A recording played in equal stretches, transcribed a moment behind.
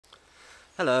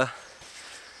Hello.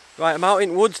 Right, I'm out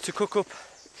in woods to cook up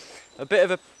a bit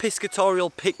of a piscatorial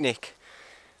picnic.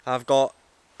 I've got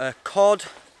a cod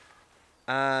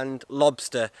and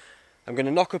lobster. I'm going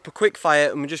to knock up a quick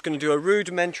fire and we're just going to do a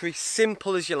rudimentary,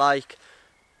 simple as you like,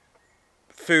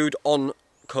 food on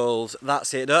coals.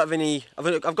 That's it. I don't have any,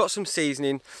 I've got some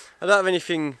seasoning. I don't have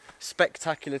anything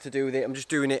spectacular to do with it. I'm just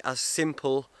doing it as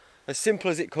simple as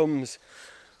it comes.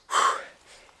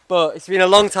 But it's been a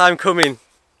long time coming.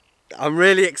 I'm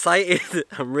really excited.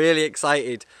 I'm really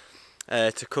excited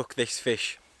to cook this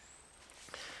fish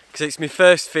because it's my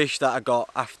first fish that I got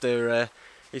after.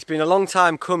 It's been a long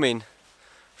time coming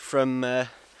from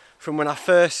when I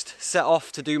first set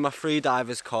off to do my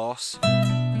freedivers course.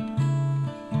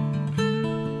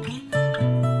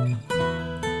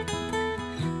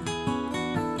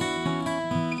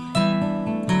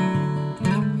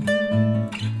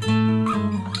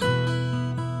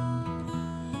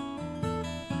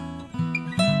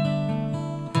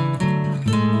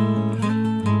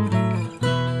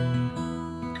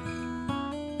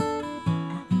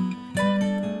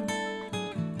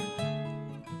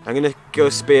 I'm going to go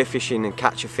spearfishing and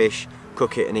catch a fish,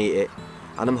 cook it and eat it,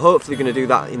 and I'm hopefully going to do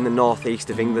that in the northeast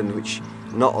of England, which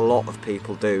not a lot of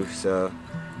people do, so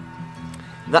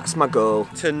that's my goal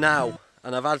to now.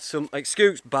 And I've had some, like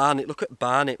Scoots Barnett, look at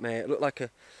Barnett mate, I look like an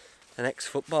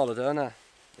ex-footballer, don't I?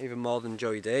 Even more than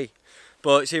Joey D.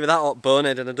 But it's either that or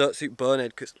Bonehead, and I don't suit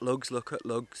Bonehead because lugs, look at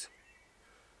lugs.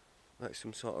 Like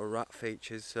some sort of rat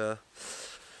features, so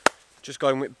just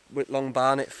going with long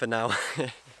Barnett for now.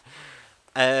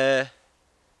 Yeah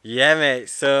mate,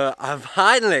 so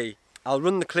I'll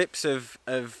run the clips of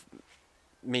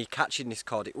me catching this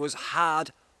cod. It was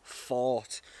hard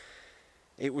fought.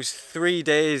 It was 3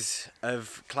 days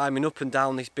of climbing up and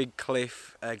down this big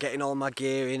cliff, getting all my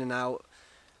gear in and out,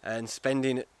 and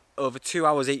spending over 2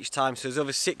 hours each time, so there's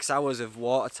over 6 hours of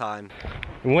water time.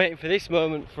 Been waiting for this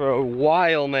moment for a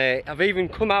while mate. I've even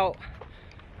come out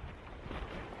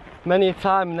many a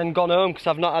time and then gone home because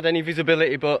I've not had any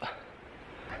visibility, but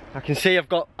I can see I've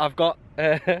got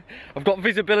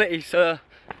visibility, so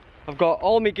I've got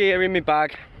all my gear in my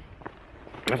bag.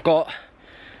 I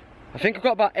think I've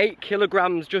got about 8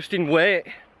 kilograms just in weight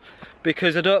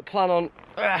because I don't plan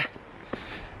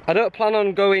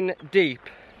on going deep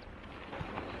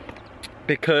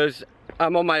because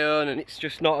I'm on my own and it's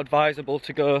just not advisable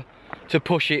to go to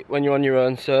push it when you're on your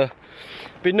own. So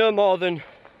be no more than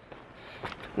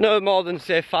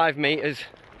say 5 meters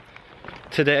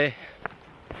today.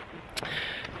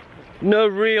 No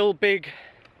real big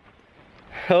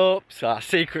hopes. I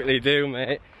secretly do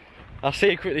mate. I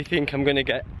secretly think I'm gonna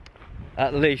get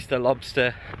at least a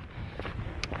lobster.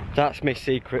 That's my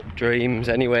secret dreams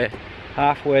anyway.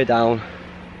 Halfway down.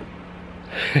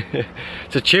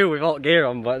 To chew with hot gear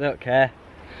on, but I don't care.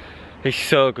 It's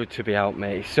so good to be out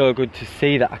mate. It's so good to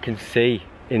see that I can see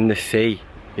in the sea,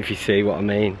 if you see what I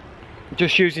mean.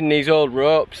 Just using these old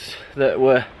ropes that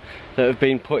have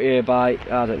been put here by,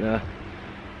 I don't know,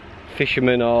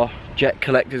 fishermen or jet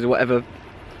collectors or whatever.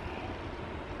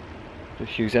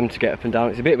 Just use them to get up and down.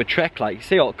 It's a bit of a trek, like you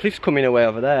see all the cliffs coming away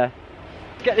over there.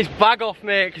 Get this bag off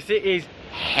mate because it is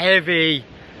heavy.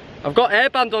 I've got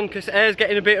airband on because air's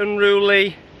getting a bit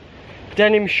unruly.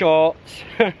 Denim shorts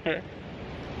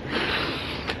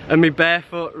and my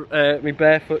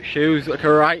barefoot shoes, like a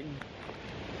right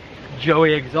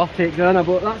Joey exotic, don't I?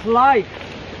 But that's life.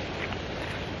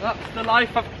 That's the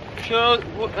life I've chosen.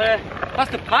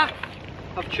 That's the path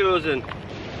I've chosen.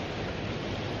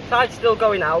 Tide's still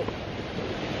going out.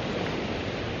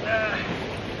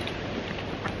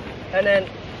 And then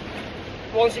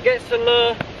once it gets to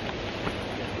low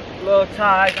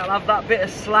tide, I'll have that bit of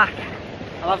slack.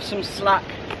 I'll have some slack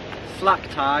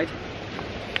tide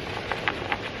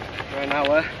for an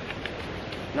hour.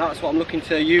 And that's what I'm looking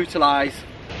to utilise.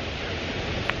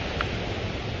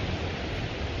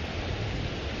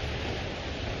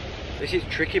 This is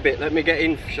tricky bit, let me get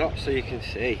in shot so you can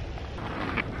see.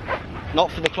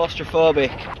 Not for the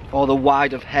claustrophobic or the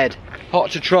wide of head. Hot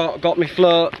to trot, got me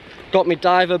float, got me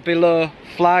diver below,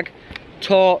 flag,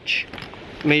 torch,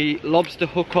 me lobster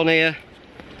hook on here,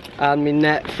 and me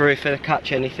net for if I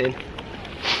catch anything.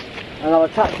 And I'll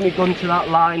attach my gun to that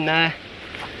line there.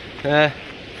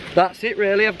 That's it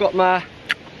really. I've got my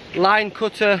line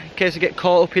cutter in case I get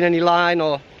caught up in any line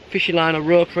or fishing line or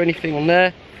rope or anything on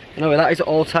there. I know where that is at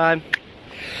all time.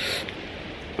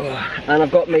 And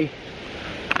I've got my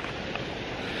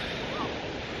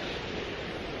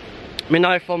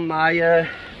knife on my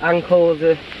ankle as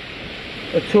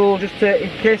a tool, just to, in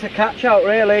case I catch out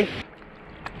really.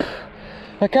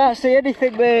 I can't see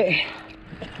anything mate.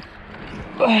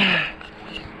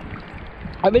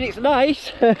 I mean, it's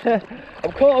nice.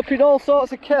 I'm caught up in all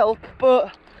sorts of kelp,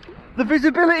 but the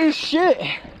visibility is shit.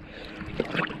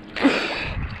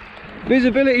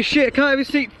 Visibility is shit. Can't even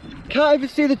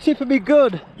see the tip of me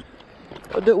gun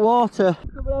under water.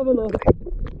 Come and have a look.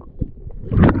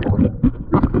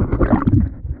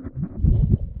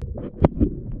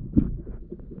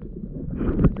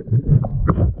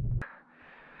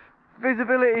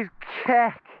 Visibility is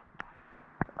keck.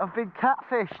 I've been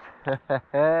catfished.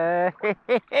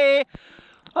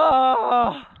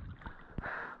 Oh,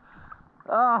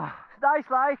 it's nice,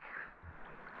 like.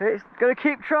 It's gonna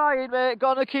keep trying, mate.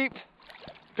 Gonna keep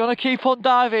on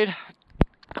diving.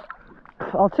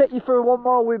 I'll take you through one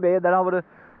more with me, and then I'm gonna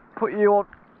put you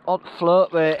on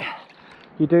float, mate.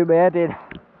 You do me head in.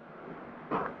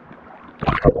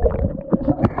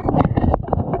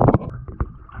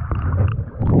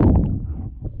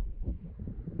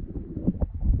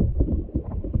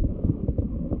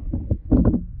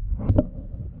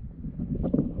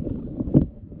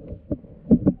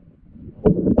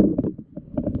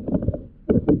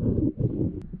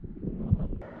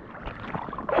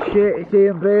 Shit, it's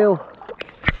Ian Beale.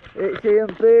 It's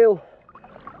Ian Beale.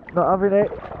 Not having it,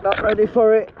 not ready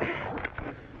for it.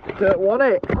 Don't want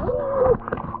it.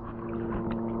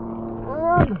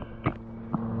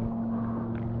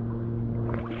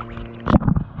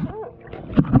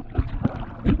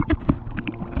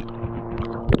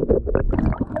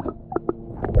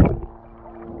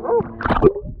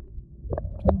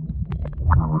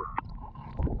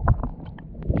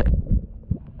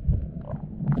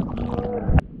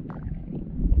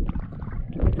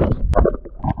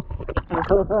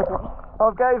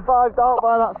 I'm getting vibed out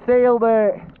by that seal,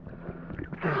 mate.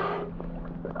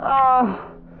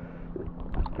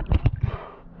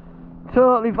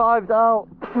 Totally vibed out.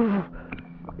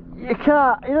 You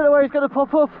don't know where he's going to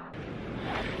pop up.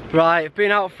 Right, I've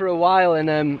been out for a while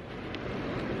and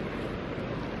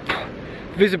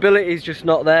visibility is just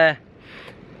not there.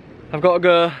 I've got to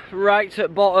go right to the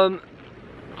bottom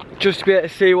just to be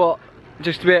able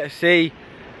to see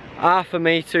half a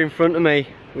metre in front of me,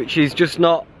 which is just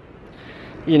not,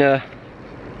 you know,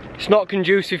 it's not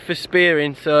conducive for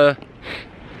spearing. So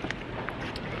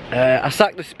I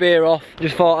sacked the spear off,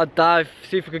 just thought I'd dive,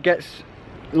 see if I could get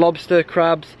lobster,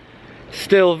 crabs.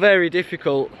 Still very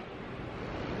difficult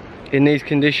in these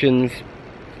conditions.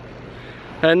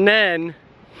 And then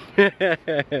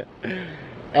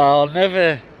it'll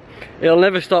never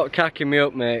stop cacking me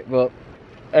up, mate. But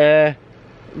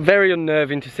very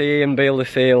unnerving to see Ian Beale the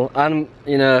seal. And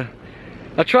you know,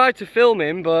 I tried to film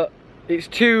him, but it's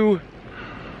the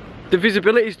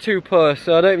visibility is too poor,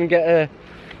 so I don't even get a,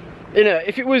 you know,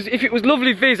 if it was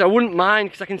lovely viz, I wouldn't mind,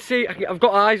 because I can see, I've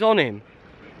got eyes on him,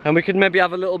 and we could maybe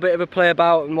have a little bit of a play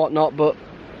about and whatnot. But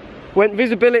when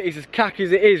visibility is as cack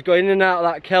as it is, going in and out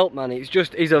of that kelp, man, it's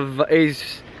just, he's a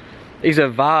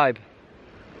vibe.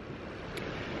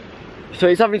 So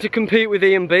it's having to compete with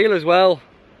Ian Beale as well.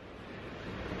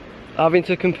 Having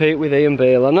to compete with Ian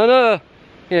Beale, and I know,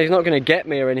 you know, he's not going to get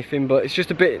me or anything, but it's just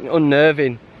a bit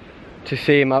unnerving to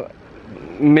see him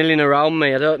milling around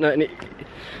me. I don't know,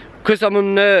 because I'm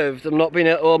unnerved, I'm not being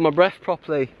able to hold my breath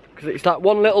properly, because it's that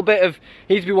one little bit of,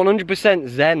 he needs to be 100%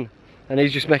 zen, and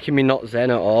he's just making me not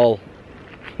zen at all.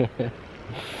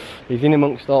 He's in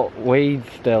amongst all weeds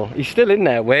still. He's still in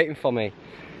there waiting for me.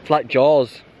 It's like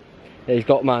Jaws. Yeah, he's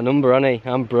got my number, hasn't he?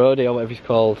 I'm Brody, or whatever he's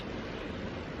called.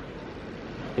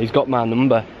 He's got my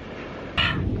number.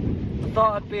 I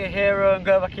thought I'd be a hero and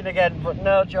go back in again, but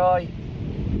no joy.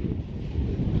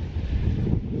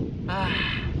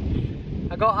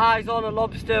 I got eyes on a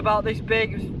lobster about this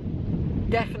big. It was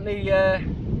definitely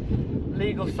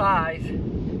legal size,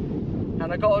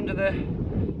 and I got under the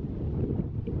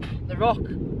rock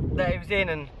that he was in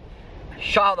and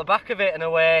shot out the back of it and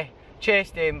away.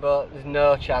 Chased him, but there's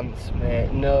no chance,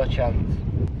 mate, no chance.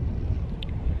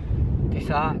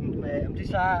 Disheartened, mate, I'm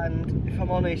disheartened, if I'm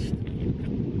honest.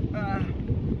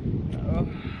 Oh.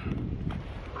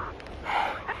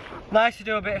 Nice to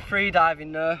do a bit of free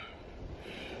diving though.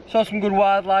 Saw some good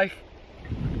wildlife.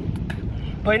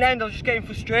 But in the end I was just getting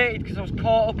frustrated because I was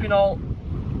caught up in all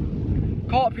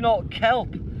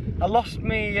kelp. I lost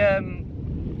my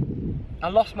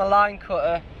line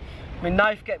cutter. My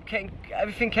knife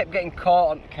everything kept getting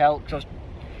caught on kelp because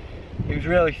it was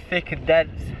really thick and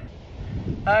dense.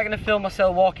 I'm gonna feel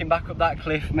myself walking back up that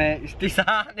cliff, mate. It's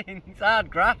disheartening. It's hard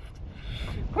graft.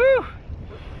 Whew.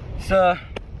 So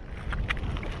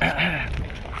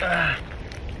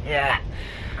yeah.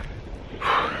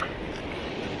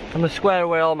 I'm gonna square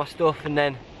away all my stuff and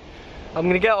then I'm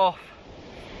gonna get off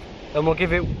and we'll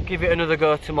give it another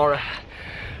go tomorrow.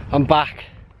 I'm back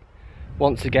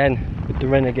once again. the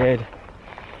Renegade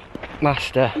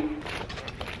Master.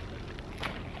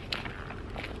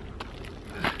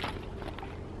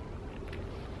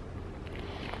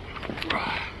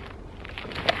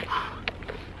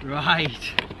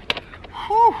 Right.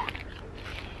 Whew.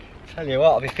 Tell you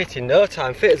what, I'll be fit in no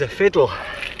time, fit as a fiddle.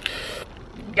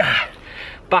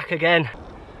 Back again.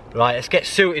 Right, let's get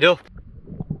suited up.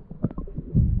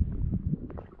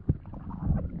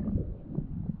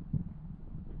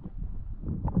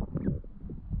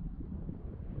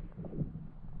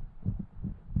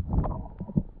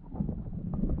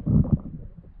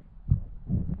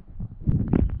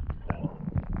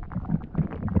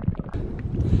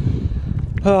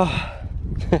 Oh,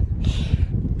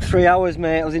 3 hours,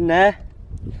 mate. I was in there.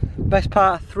 Best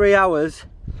part of 3 hours.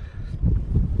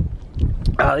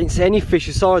 I didn't see any fish.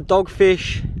 I saw a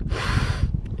dogfish,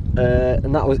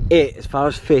 and that was it as far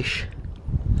as fish.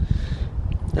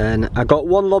 And I got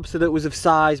one lobster that was of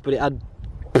size, but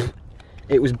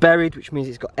it was buried, which means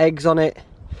it's got eggs on it.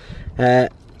 I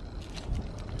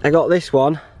got this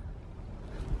one.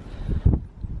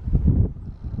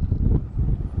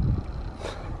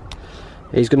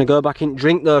 He's going to go back in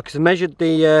drink though, because I measured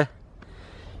the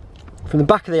from the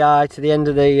back of the eye to the end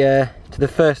of the to the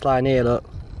first line here, look,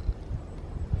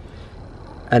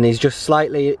 and he's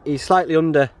slightly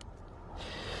under.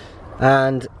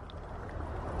 And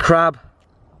crab,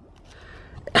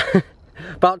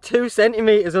 about 2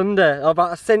 centimeters under, or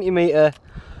about 1 centimeter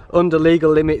under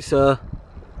legal limit. So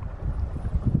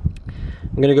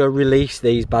I'm going to go release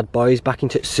these bad boys back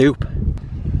into soup.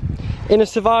 In a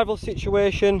survival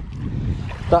situation,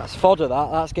 that's fodder,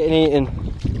 that's getting eaten.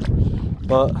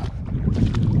 But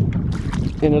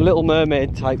in a Little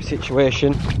Mermaid type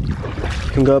situation,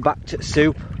 you can go back to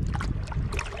soup.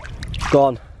 Go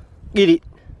on, get it.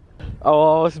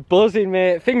 Oh, it's buzzing,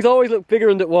 mate. Things always look bigger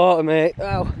underwater, mate.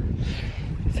 Ow.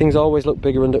 Things always look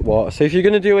bigger underwater. So if you're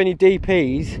going to do any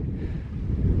DPs,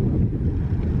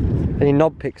 any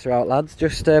knob picks are out, lads,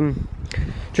 just do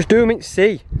them in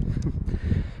sea.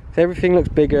 Everything looks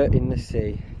bigger in the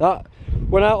sea. That,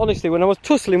 when I was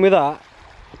tussling with that,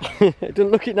 I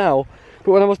didn't look it now,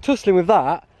 but when I was tussling with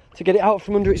that to get it out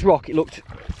from under its rock, it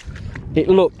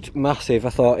looked massive.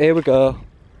 I thought, here we go,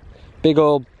 big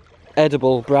old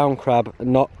edible brown crab,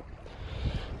 and not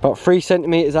about 3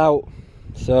 centimeters out.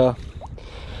 So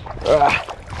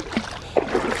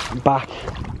back.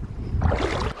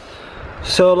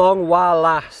 So long while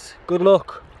lass. Good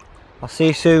luck. I'll see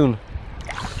you soon.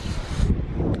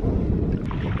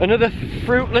 Another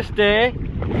fruitless day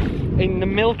in the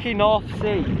milky North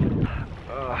Sea.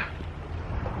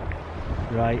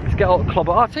 Right, let's get out the club.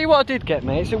 I'll tell you what I did get,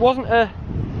 mates. It wasn't a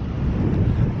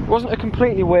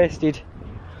completely wasted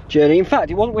journey. In fact,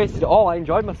 it wasn't wasted at all. I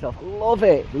enjoyed myself. Love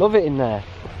it in there.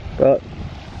 But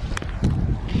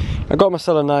I got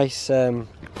myself a nice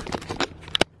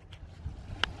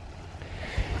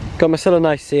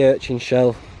sea urchin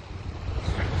shell.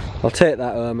 I'll take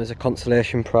that home as a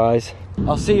consolation prize.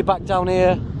 I'll see you back down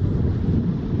here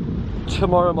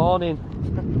tomorrow morning.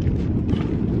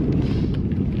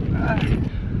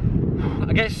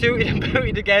 I get suited and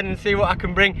booted again and see what I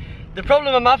can bring. The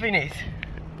problem I'm having is,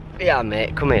 yeah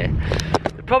mate, come here.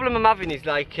 The problem I'm having is,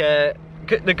 like, the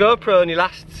GoPro only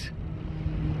lasts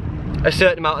a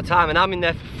certain amount of time, and I'm in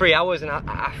there for 3 hours, and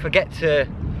I forget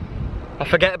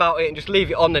about it and just leave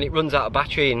it on, and it runs out of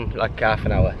battery in like half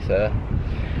an hour. So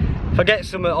if I get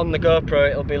something on the GoPro,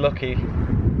 it'll be lucky.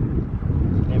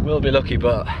 It will be lucky,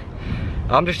 but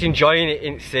I'm just enjoying it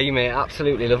in sea, mate.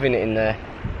 Absolutely loving it in there.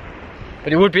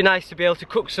 But it would be nice to be able to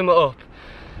cook something up.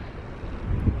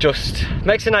 Just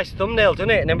makes a nice thumbnail,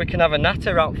 doesn't it? And then we can have a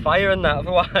natter out fire and that.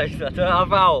 Otherwise, I don't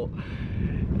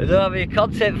have any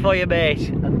content for you,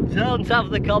 mate. I don't have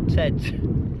the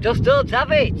content. Just don't have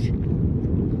it.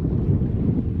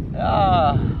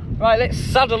 Right, let's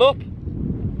saddle up.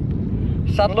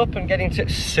 Saddle up and get into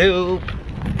soup.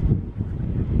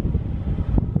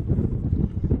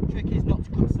 Trick is not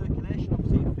to cut circulation off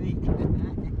your feet.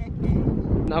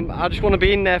 I just want to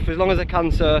be in there for as long as I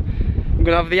can, so I'm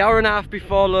going to have the hour and a half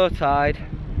before low tide,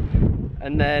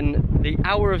 and then the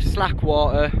hour of slack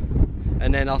water,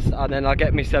 and then I'll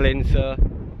get myself in. So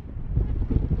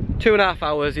 2.5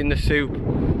 hours in the soup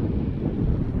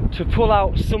to pull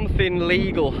out something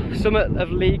legal, something of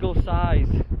legal size,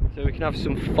 so we can have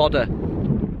some fodder.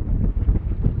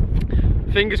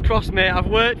 Fingers crossed, mate. I've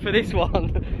worked for this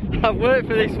one. I've worked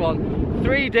for this one.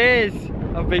 3 days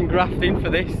I've been grafting for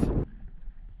this.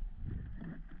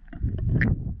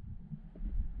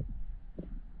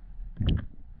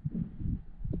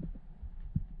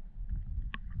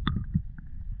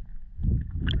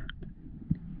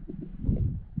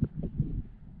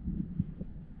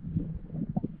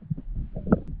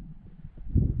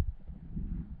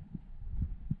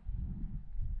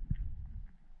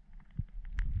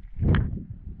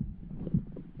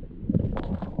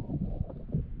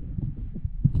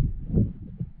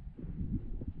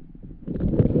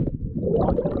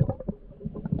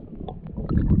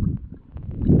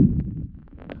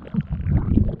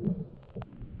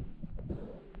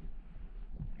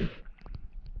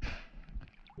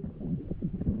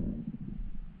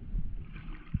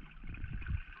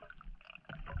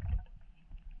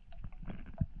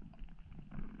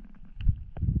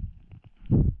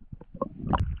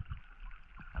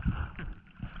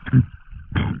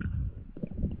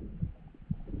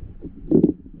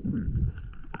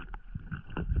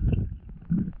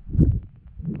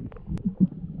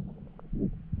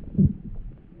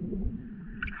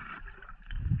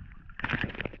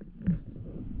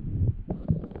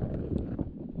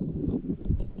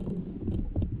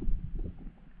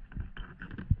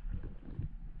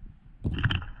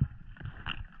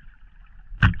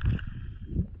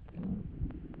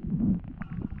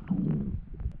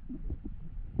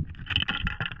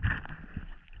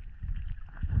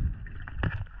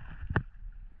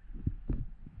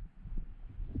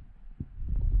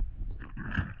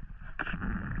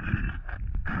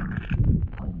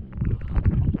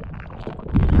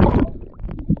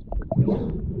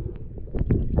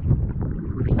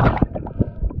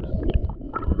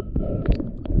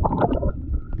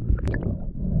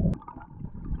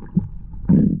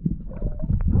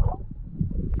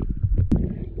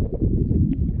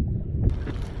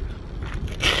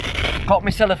 got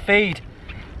myself a feed.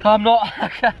 I'm not.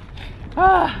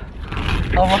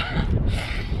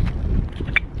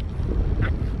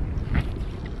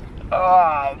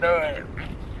 I'll do it.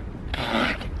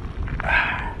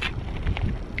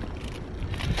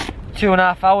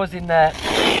 2.5 hours in there.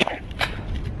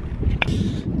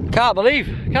 Can't believe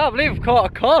I've caught a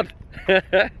cod.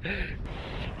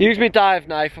 Use my dive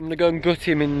knife. I'm gonna go and gut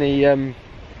him in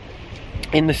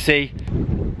the sea.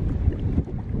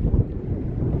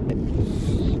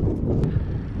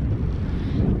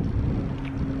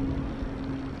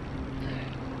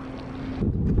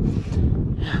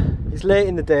 It's late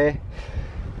in the day.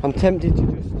 I'm tempted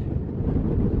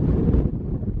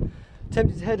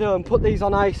to head home, put these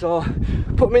on ice or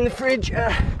put them in the fridge,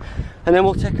 and then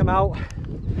we'll take them out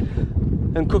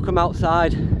and cook them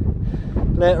outside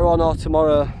later on or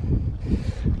tomorrow.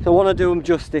 So I want to do them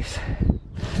justice.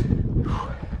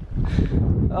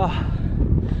 Oh,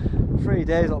 3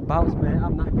 days up bounce, mate.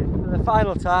 I'm knackered. For the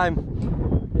final time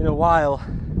in a while,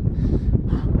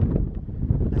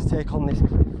 let's take on this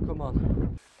cliff. Come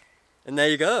on. And there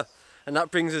you go. And that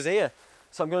brings us here.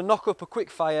 So I'm going to knock up a quick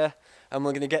fire, and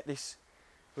we're going to get this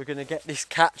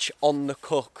catch on the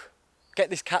cook. Get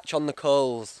this catch on the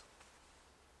coals.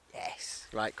 Yes.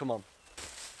 Right, come on.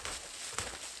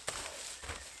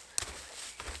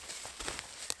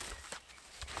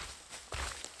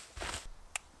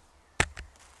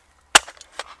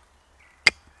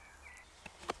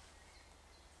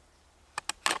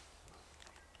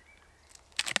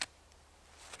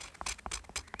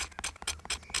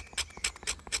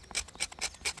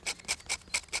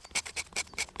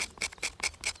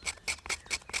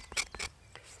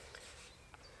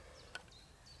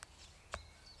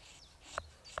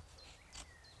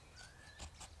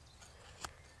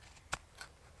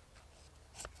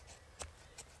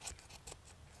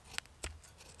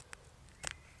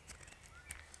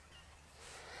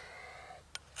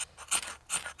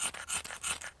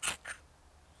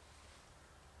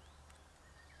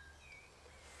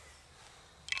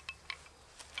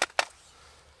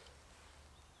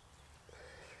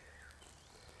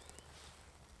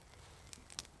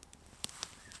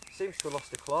 Seems to have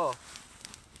lost a claw.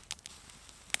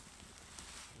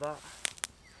 That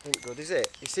ain't good, is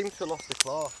it? He seems to have lost a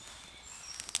claw.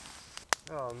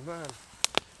 Oh man.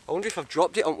 I wonder if I've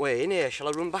dropped it on the way in here. Shall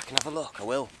I run back and have a look? I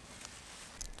will.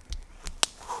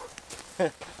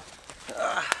 Look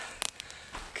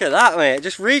at that, mate. I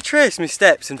just retraced my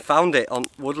steps and found it on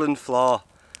woodland floor.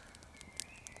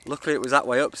 Luckily it was that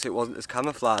way up so it wasn't as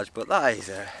camouflaged, but that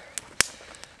is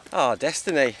oh,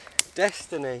 destiny.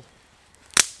 Destiny.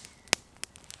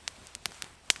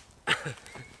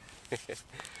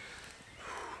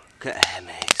 Look at there,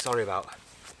 mate. Sorry about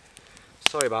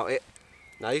it.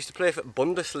 Now, I used to play for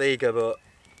Bundesliga, but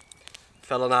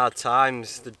fell on hard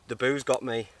times. The booze got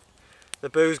me. The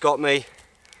booze got me.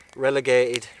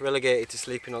 Relegated to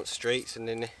sleeping on streets, and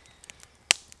then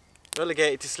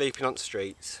relegated to sleeping on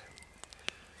streets.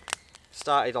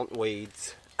 Started on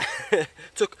weeds.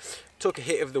 took a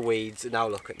hit of the weeds, and now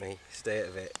look at me, state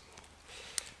of it.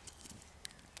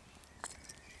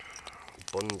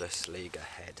 Bundesliga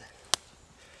head.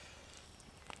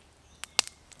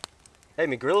 Hey,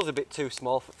 my grill's a bit too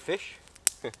small for fish,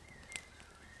 which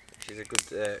is a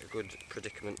good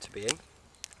predicament to be in.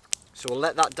 So we'll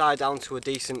let that die down to a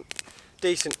decent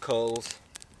coals,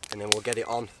 and then we'll get it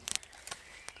on.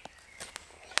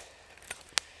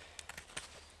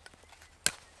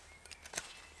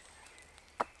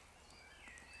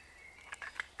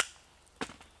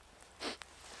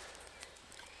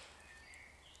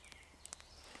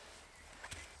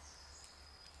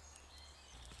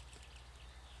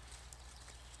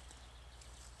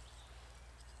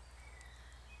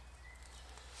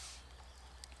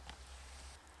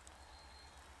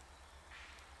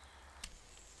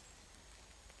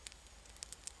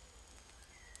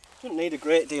 Doesn't need a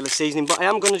great deal of seasoning, but I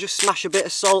am going to just smash a bit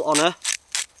of salt on her.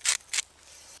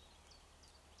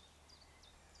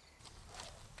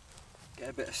 Get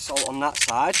a bit of salt on that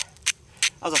side.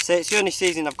 As I say, it's the only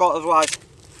seasoning I've got, otherwise,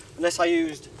 unless I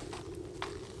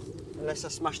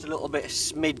smashed a little bit of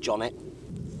smidge on it.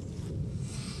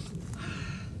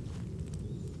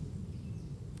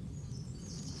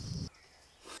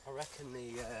 I reckon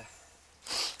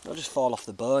it'll just fall off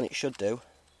the bone, it should do.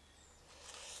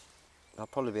 I'll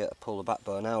probably be able to pull the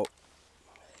backbone out.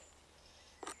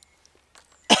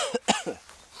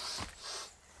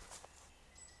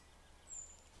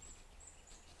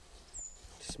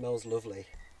 Smells lovely.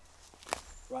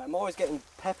 Right, I'm always getting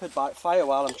peppered by fire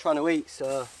while I'm trying to eat,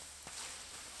 so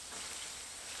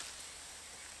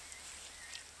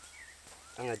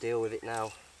I'm going to deal with it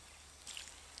now.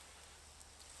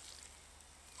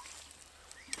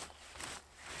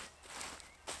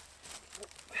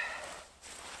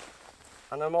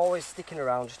 And I'm always sticking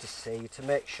around just to see, to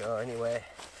make sure anyway.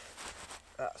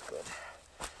 That's good.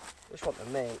 Just want the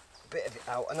main bit of it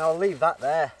out, and I'll leave that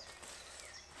there.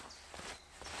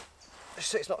 Just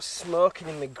so it's not smoking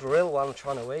in my grill while I'm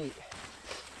trying to eat.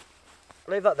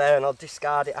 I'll leave that there and I'll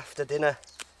discard it after dinner.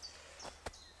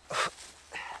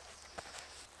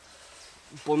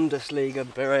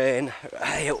 Bundesliga brain.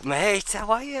 Hey up mate,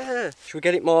 how are you? Should we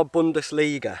get it more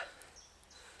Bundesliga?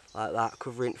 Like that,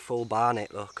 covering full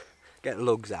barnet, look. Get the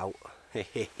lugs out.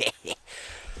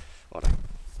 What a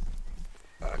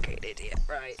fucking idiot,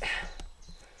 right.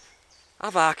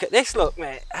 Have a hark at this, look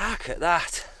mate, hark at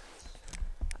that.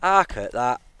 Hark at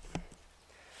that.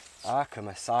 Arkham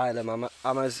Asylum,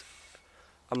 I'm as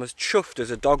chuffed as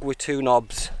a dog with two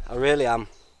knobs. I really am.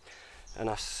 And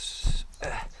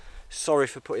sorry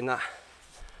for putting that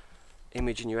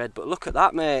image in your head, but look at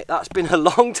that mate, that's been a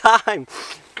long time.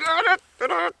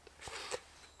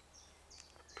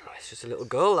 It's just a little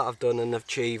goal that I've done and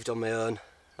achieved on my own,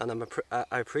 and I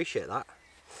appreciate that.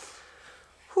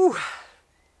 Whew.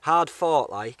 Hard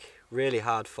fought, like, really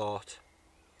hard fought.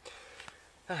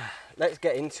 Let's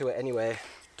get into it anyway.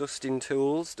 Dusting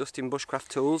bushcraft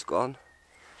tools, go on.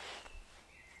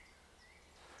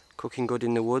 Cooking good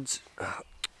in the woods.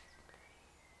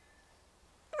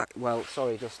 Well,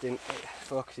 sorry Dustin,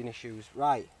 focusing issues.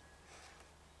 Right.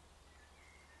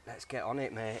 Let's get on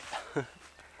it, mate.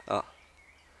 Oh.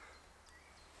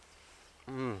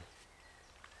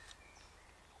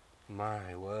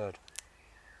 My word.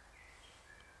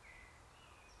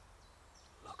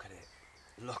 Look at it.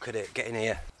 Look at it. Get in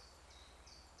here.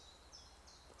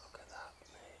 Look at that,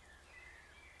 mate.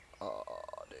 Oh,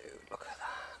 dude, look at that.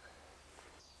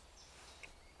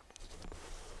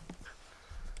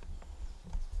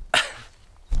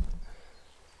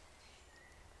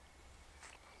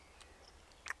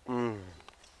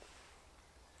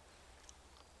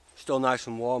 Still nice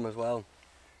and warm as well.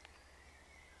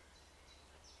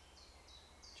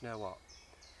 Do you know what?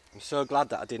 I'm so glad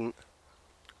that I didn't.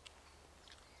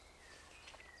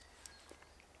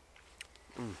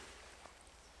 I'm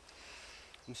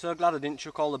so glad I didn't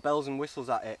chuck all the bells and whistles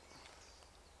at it.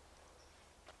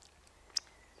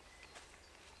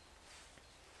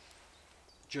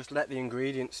 Just let the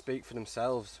ingredients speak for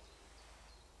themselves.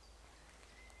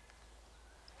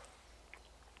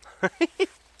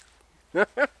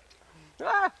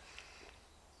 Ah!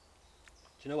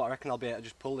 Do you know what? I reckon I'll be able to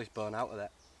just pull this bone out of it.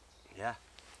 Yeah,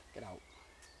 get out.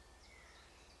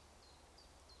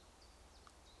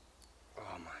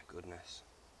 Oh my goodness.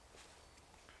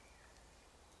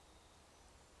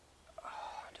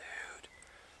 Oh, dude.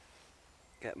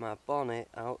 Get my bonnet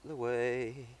out the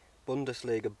way.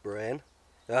 Bundesliga brain.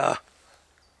 Ah.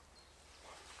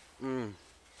 That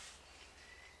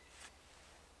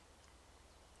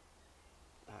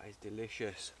is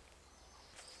delicious.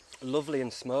 Lovely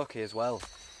and smoky as well.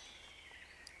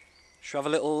 Should we have a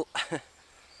little...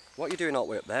 What are you doing all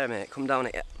the way up there, mate? Come down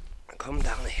here. Come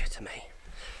down here to me.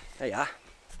 There you are.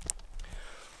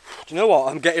 Do you know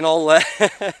what? I'm getting all...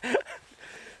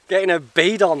 getting a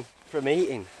bead on from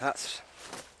eating. That's...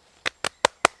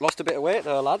 Lost a bit of weight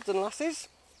though, lads and lasses.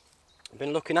 I've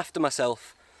been looking after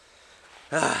myself.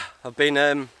 I've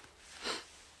been...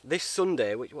 this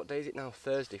Sunday, what day is it now?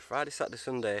 Thursday, Friday, Saturday,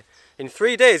 Sunday. In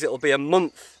 3 days it'll be a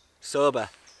month sober.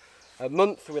 A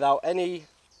month without any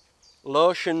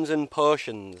lotions and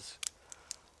potions.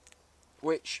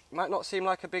 Which might not seem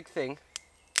like a big thing.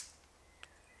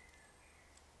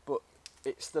 But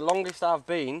it's the longest I've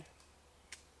been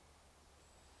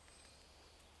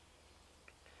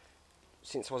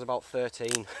since I was about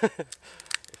 13.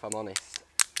 If I'm honest.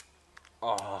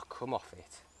 Oh, come off it.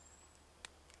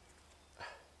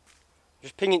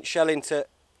 Just pinging shell into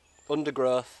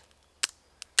undergrowth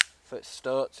for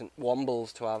stoats and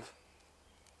wombles to have.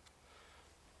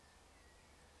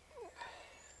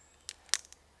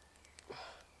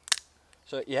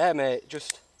 So yeah mate,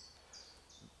 just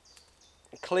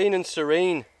clean and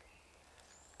serene.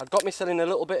 I'd got myself in a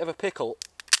little bit of a pickle.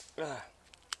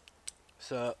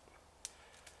 So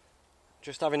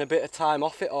just having a bit of time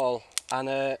off it all.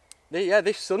 And yeah,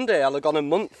 this Sunday I'll have gone a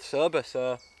month sober,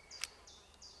 so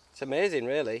it's amazing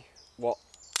really what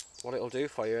it'll do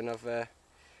for you. And I've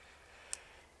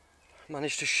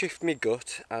managed to shift my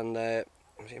gut, and I'm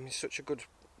in such a good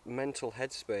mental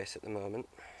headspace at the moment.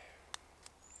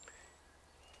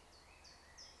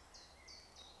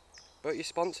 But you're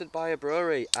sponsored by a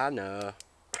brewery. I know.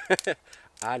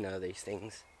 I know these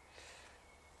things.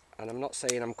 And I'm not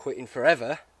saying I'm quitting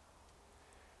forever.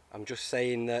 I'm just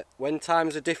saying that when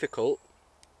times are difficult,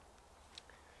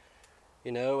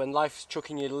 you know, when life's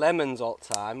chucking you lemons all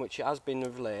the time, which it has been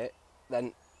of late,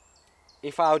 then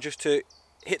if I were just to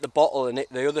hit the bottle and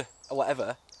hit the other or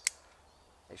whatever,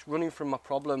 it's running from my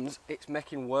problems. It's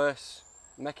making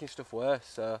stuff worse.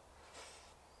 So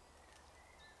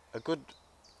a good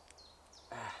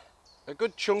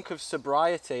chunk of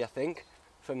sobriety, I think,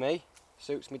 for me,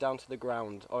 suits me down to the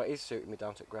ground, or it is suiting me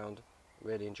down to the ground.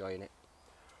 Really enjoying it.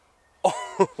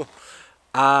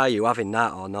 Are you having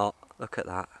that or not? Look at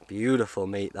that, beautiful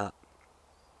meat, that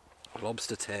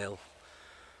lobster tail.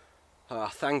 Ah,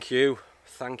 thank you,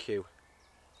 thank you.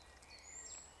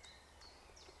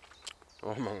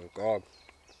 Oh my god.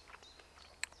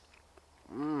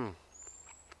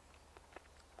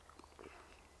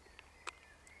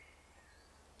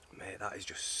 Mate, that is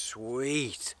just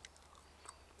sweet.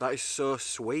 That is so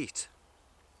sweet.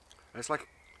 It's like,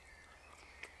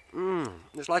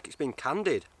 it's like it's been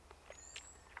candied.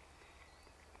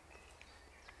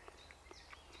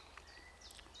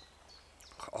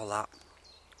 Look at all that.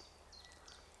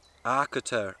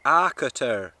 Arcater.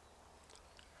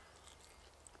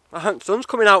 The sun's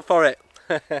coming out for it.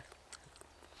 Hey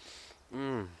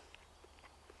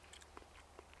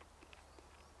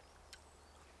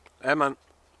man,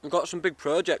 we've got some big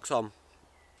projects on.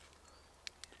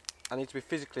 I need to be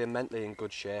physically and mentally in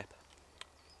good shape.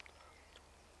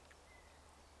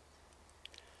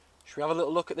 Should we have a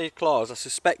little look at these claws? I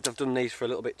suspect I've done these for a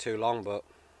little bit too long, but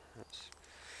that's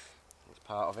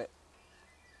part of it.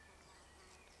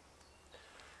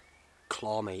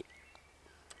 Claw meat.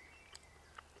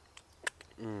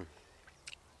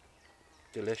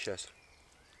 Delicious.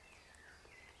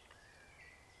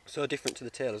 So different to the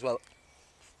tail as well.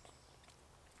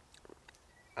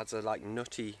 Adds a like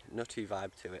nutty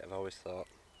vibe to it, I've always thought.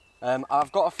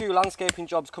 I've got a few landscaping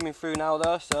jobs coming through now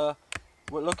though, so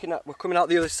we're coming out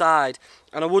the other side,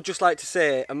 and I would just like to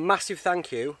say a massive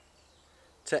thank you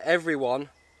to everyone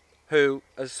who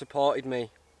has supported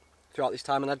me throughout this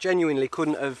time, and I genuinely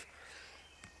couldn't have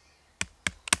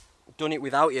done it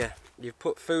without you. You've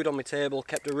put food on my table,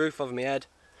 kept a roof over my head,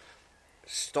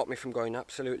 stopped me from going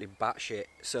absolutely batshit.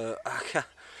 So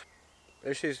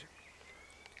this is,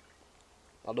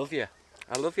 I love you.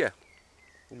 I love you.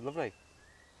 You're lovely.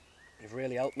 You've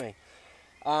really helped me.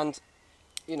 And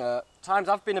you know, times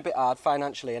have been a bit hard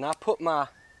financially, and I thought,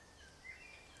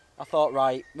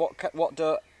 right, what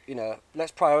do you know?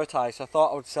 Let's prioritise. So I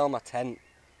thought I would sell my tent,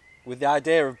 with the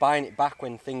idea of buying it back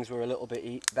when things were a little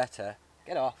bit better.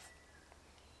 Get off.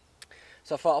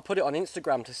 So I thought I'll put it on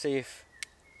Instagram to see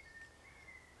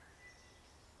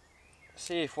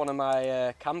if one of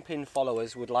my camping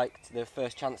followers would like the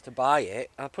first chance to buy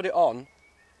it. And I put it on,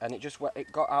 and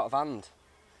it got out of hand.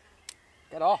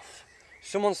 Get off.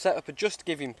 Someone set up a Just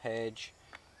Giving page,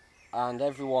 and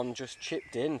everyone just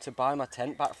chipped in to buy my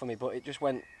tent back for me, but it just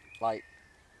went like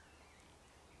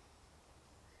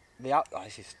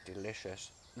this is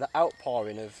delicious. The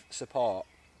outpouring of support.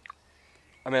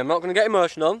 I mean, I'm not going to get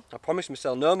emotional. I promise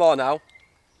myself no more now.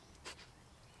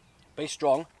 Be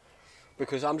strong,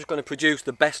 because I'm just going to produce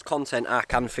the best content I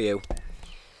can for you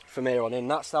from here on in.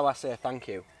 That's how I say thank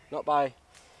you, not by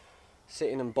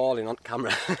sitting and bawling on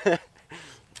camera.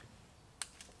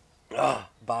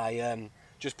 By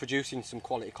just producing some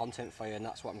quality content for you, and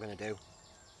that's what I'm going to do.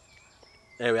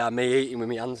 There we are, me eating with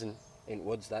my hands in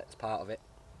woods. That's part of it.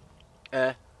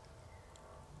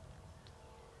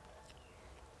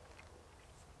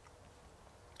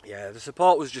 Yeah, the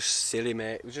support was just silly,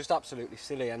 mate. It was just absolutely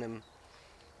silly, and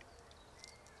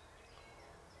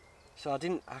so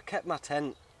I kept my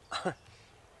tent.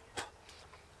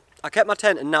 I kept my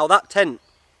tent, and now that tent,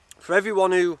 for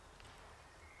everyone who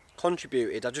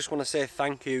contributed, I just want to say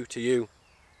thank you to you.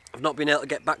 I've not been able to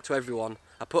get back to everyone.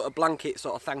 I put a blanket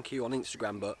sort of thank you on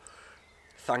Instagram, but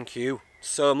thank you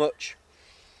so much.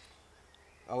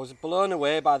 I was blown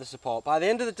away by the support. By the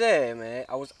end of the day, mate,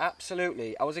 I was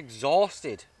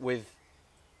exhausted with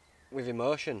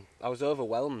emotion. I was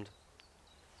overwhelmed.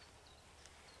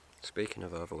 Speaking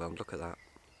of overwhelmed, look at that.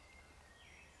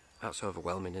 That's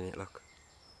overwhelming, isn't it? Look.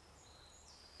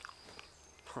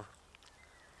 Huh.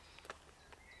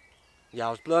 Yeah,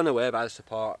 I was blown away by the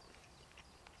support.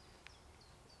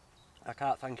 I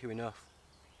can't thank you enough.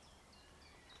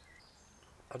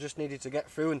 I just needed to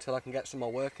get through until I can get some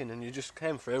more work in, and you just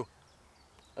came through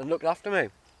and looked after me.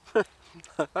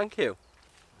 Thank you.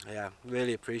 Yeah,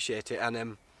 really appreciate it.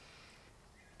 And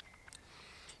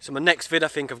so my next vid, I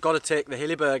think I've got to take the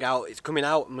Hillyberg out. It's coming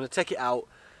out. I'm going to take it out,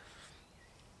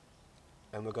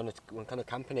 and we're kind of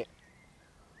camping it.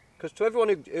 Because to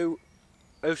everyone who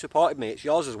supported me, it's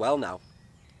yours as well now.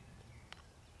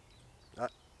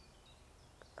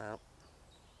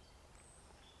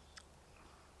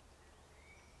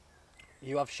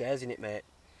 You have shares in it, mate.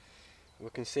 We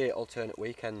can see it alternate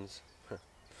weekends.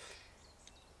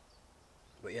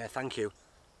 But yeah, thank you.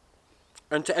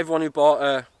 And to everyone who bought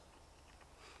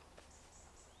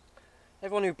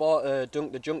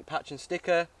the junk patch and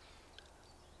sticker,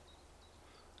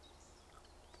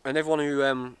 and everyone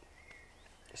who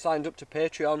signed up to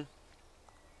Patreon,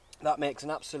 that makes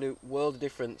an absolute world of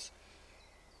difference.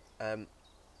 And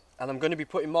I'm going to be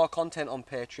putting more content on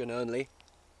Patreon only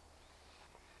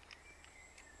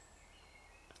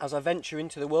as I venture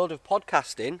into the world of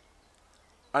podcasting.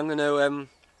 I'm going to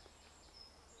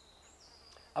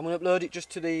upload it just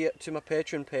to my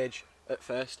Patreon page at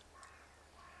first,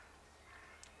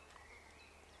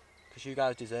 because you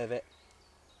guys deserve it.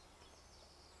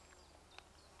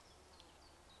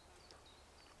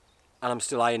 And I'm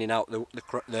still ironing out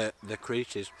the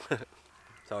creases.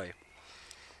 Sorry.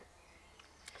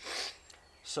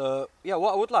 So yeah,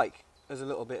 what I would like as a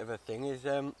little bit of a thing is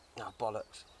oh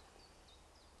bollocks,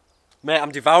 mate,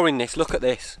 I'm devouring this. Look at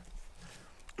this.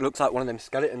 It looks like one of them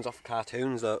skeletons off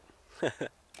cartoons though.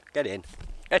 Get in,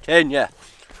 yeah.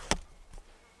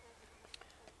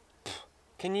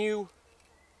 Can you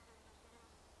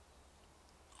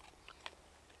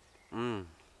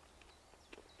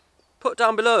put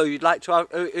down below who you'd like to have,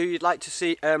 who you'd like to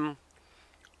see, who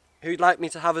you'd like me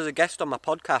to have as a guest on my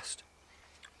podcast?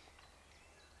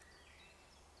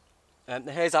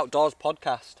 The Hazy Outdoors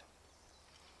podcast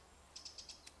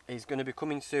is going to be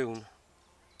coming soon.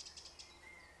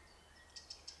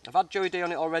 I've had Joey D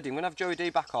on it already. I'm going to have Joey D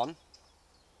back on.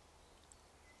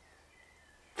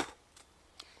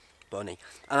 Bunny.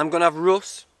 And I'm going to have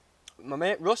Russ, my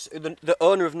mate Russ, the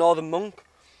owner of Northern Monk,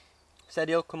 said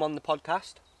he'll come on the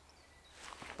podcast.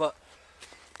 But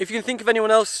if you can think of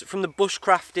anyone else from the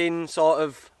bushcrafting sort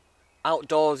of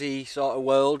outdoorsy sort of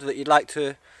world that you'd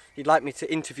like me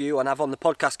to interview and have on the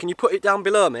podcast, can you put it down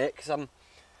below, mate? Because I'm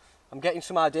getting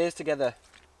some ideas together.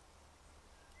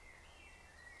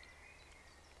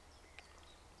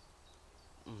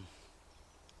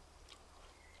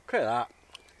 Look at that.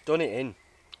 Done it in.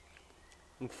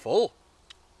 I'm full.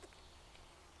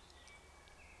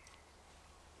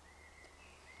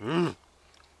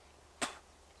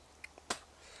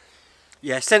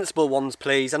 Yeah, sensible ones,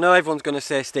 please. I know everyone's going to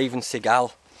say Steven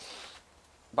Seagal,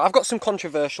 but I've got some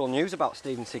controversial news about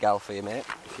Steven Seagal for you, mate,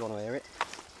 if you want to hear it.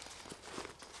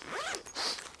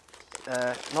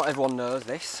 Not everyone knows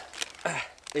this,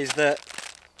 is that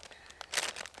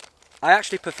I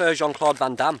actually prefer Jean-Claude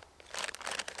Van Damme.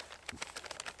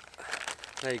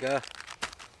 There you go.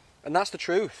 And that's the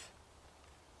truth.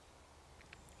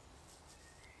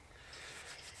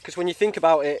 Because when you think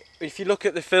about it, if you look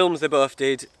at the films they both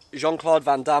did, Jean-Claude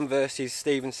Van Damme versus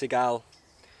Steven Seagal,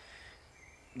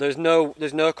 there's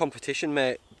no competition,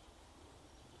 mate.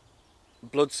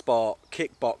 Bloodsport,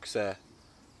 kickboxer,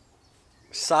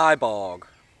 cyborg,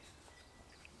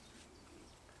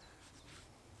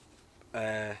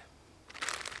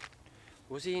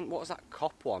 was he in, what was that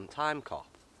cop one? Time Cop?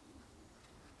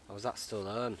 Or was that still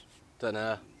on? Don't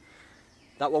know.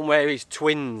 That one where he's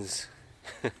twins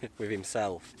with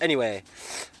himself. Anyway,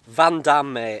 Van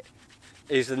Damme, mate,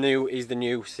 is the new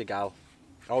Seagal.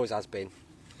 Always has been.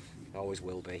 Always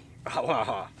will be. That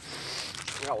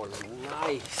was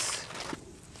nice.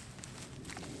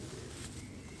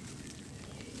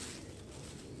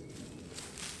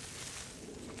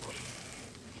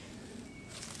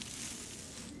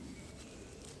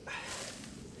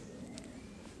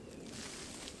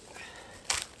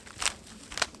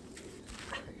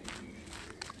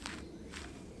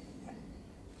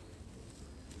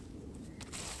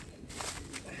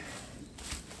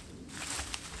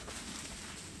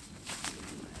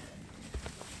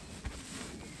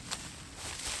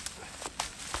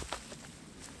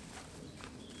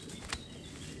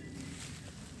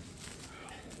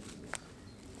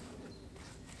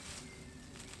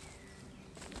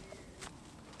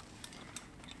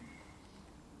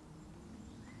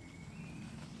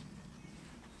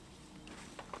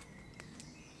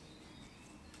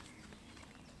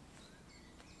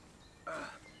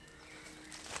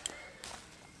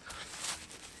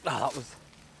 Oh, that was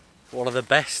one of the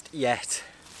best yet.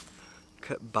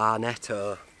 Look at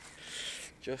Barnetto.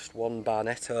 Just one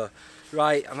Barnetto.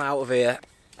 Right, I'm out of here.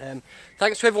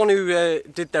 Thanks to everyone who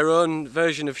did their own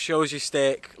version of Shows Your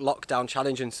Steak lockdown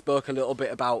challenge and spoke a little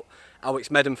bit about how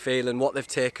it's made them feel and what they've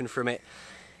taken from it.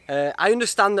 I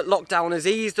understand that lockdown has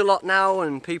eased a lot now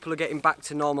and people are getting back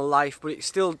to normal life, but it's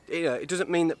still, you know, it doesn't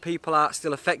mean that people aren't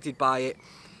still affected by it.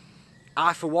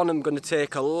 I, for one, am going to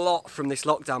take a lot from this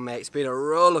lockdown, mate. It's been a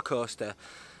roller coaster.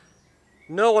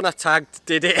 No one I tagged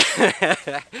did it.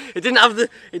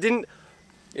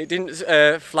 It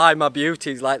didn't fly my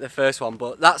beauties like the first one,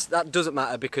 but that doesn't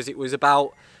matter because it was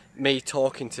about me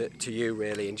talking to you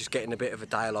really, and just getting a bit of a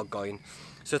dialogue going.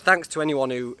 So thanks to anyone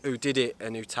who did it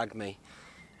and who tagged me,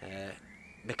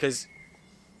 because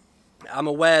I'm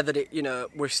aware that it, you know,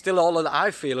 we're still all,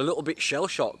 I feel a little bit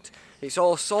shell-shocked. It's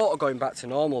all sort of going back to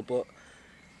normal, but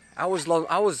I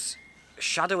was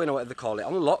shadowing, or whatever they call it,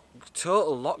 on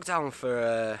total lockdown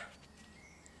for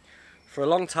a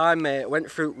long time, mate.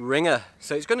 Went through ringer,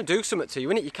 so it's going to do something to you,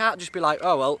 innit? You can't just be like,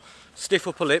 oh well, stiff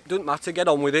upper lip, doesn't matter, get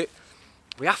on with it.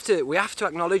 We have to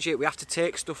acknowledge it. We have to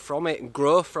take stuff from it and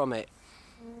grow from it,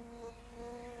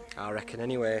 I reckon,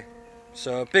 anyway.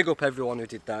 So big up everyone who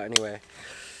did that anyway.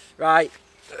 Right,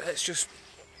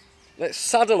 let's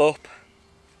saddle up.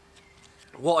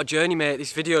 What a journey, mate,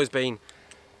 this video has been.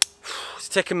 It's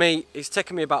taken me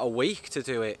about a week to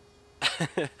do it.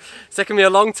 It's taken me a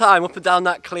long time up and down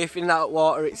that cliff in that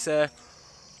water. It's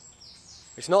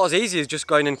not as easy as just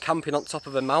going and camping on top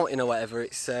of a mountain or whatever.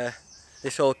 It's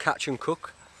this whole catch and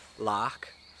cook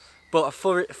lark. But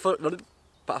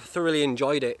I thoroughly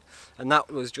enjoyed it, and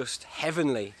that was just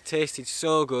heavenly. Tasted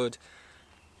so good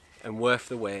and worth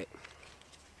the wait.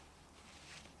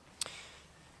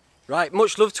 Right,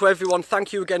 much love to everyone.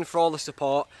 Thank you again for all the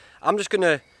support. I'm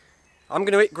gonna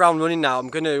hit ground running now.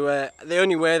 The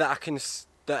only way that I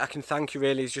can thank you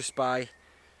really is just by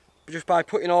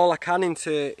putting all I can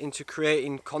into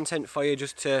creating content for you,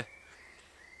 just to,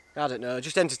 I don't know,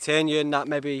 just entertain you and that,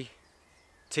 maybe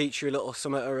teach you a little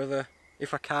something or other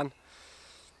if I can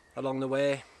along the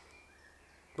way.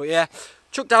 But yeah,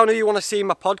 chuck down who you want to see in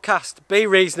my podcast. Be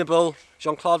reasonable.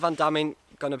 Jean-Claude Van Damme ain't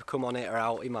gonna come on it or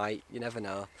out. He might. You never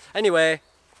know. Anyway,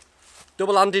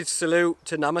 double-handed salute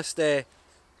to Namaste.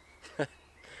 I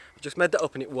just made that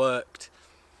up and it worked.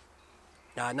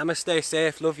 Namaste,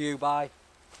 safe. Love you. Bye.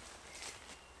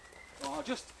 Oh,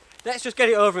 let's just get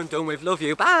it over and done with. Love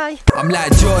you. Bye. I'm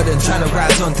like Jordan, trying to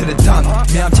rise onto the dump.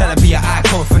 Me, I'm trying to be an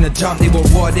icon from the jump. They were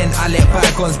warden, I let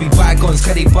bygones be bygones,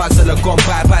 cause they bars all are gone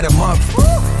by the month.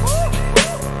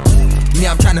 Me,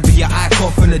 I'm trying to be an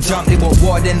icon from the jump. They were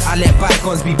warden, I let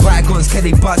bygones be bygones, cause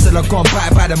they bars all are gone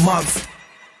by the month.